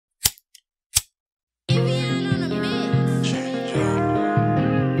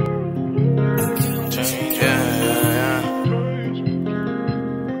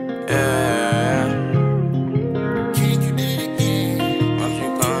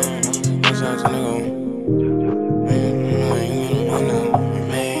Watch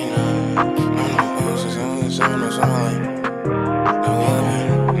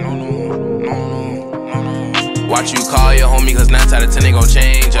you call your homie, cause 9 out of 10 they gon'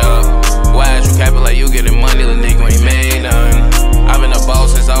 change up. Why is you capping like you getting money, little nigga ain't made none. I've been a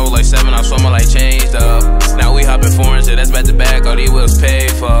boss since I was like 7, I swear my life changed up. Now we hopping foreign shit, that's back to back, all these wheels paid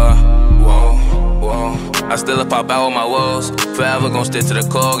for. Whoa, whoa. I still pop out with my woes. Forever gon' stick to the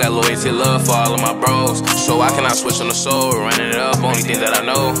core. Got loyalty, love for all of my bros. So I cannot switch on the soul. Running it up, only thing that I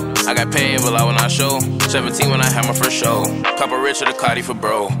know. I got pain, but I will not show. 17 when I had my first show. Couple rich of the Cardi for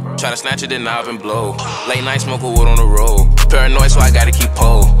bro. Try to snatch it, then I've been blow. Late night smoking wood on the road. Paranoid, so I gotta keep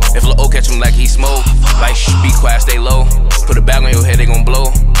pole. If Lil' O catch him like he smoke, like shh, be quiet, stay low. Put a bag on your head, they gon'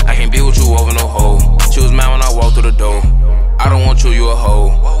 blow. I can't be with you over no hoe. She was mad when I walked through the door. I don't want you a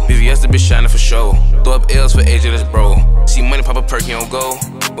hoe. VVS the bitch shining for show. Throw up L's for AJ, that's bro. See money pop a perky on go.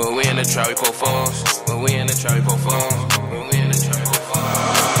 When we in the trap, we pull phones. When we in the trap, we pull phones. When we in the trap, we pull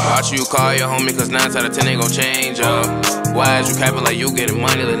phones. Watch you call your homie, cause 9 out of 10 they gon' change up. Why is you capping like you getting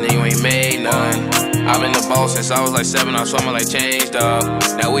money, little nigga, you ain't made none. I've been the boss since I was like 7, I swear my life changed up.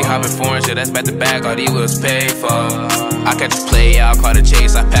 Now we hopping foreign shit, that's back to back, all these wheels paid for. I catch a play, yeah, I caught a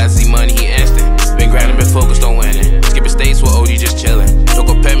chase, I pass Z money, he instant. Been grinding, been focused on winning. Skipping states with OG just chillin'. Don't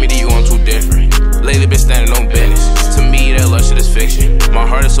compare me to you, I'm too different. Lately been standing on business. To me, that love shit is fiction. My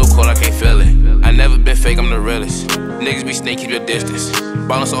heart is so cold, I can't feel it. I never been fake, I'm the realest. Niggas be snake, keep your distance.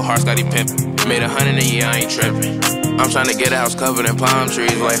 Ballin' so hard, Scotty pimpin'. Made 100 a year, I ain't trippin'. I'm tryna get a house covered in palm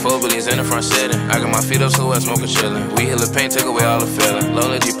trees, like 4 billions in the front sitting. I got my feet up so wet, smoking chillin'. We heal the pain, take away all the feeling.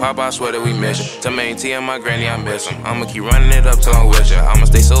 Lola G pop, I swear that we miss you. Tell me T and my granny, I miss him. I'ma keep running it up till I'm with ya. I'ma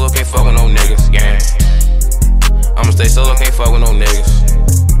stay solo, can't fuck with no niggas, gang. I'ma stay solo, can't fuck with no niggas.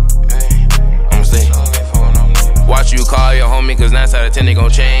 I'ma stay. Watch you call your homie, cause 9 out of 10 they gon'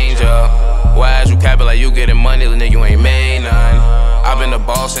 change up. Why is you capping like you getting money, little nigga, you ain't made none. I've been the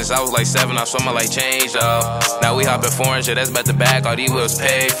boss since I was like 7, I swear my life changed up. Now we hopping foreign shit, that's back to back, all these wheels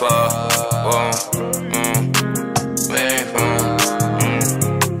paid for. Whoa,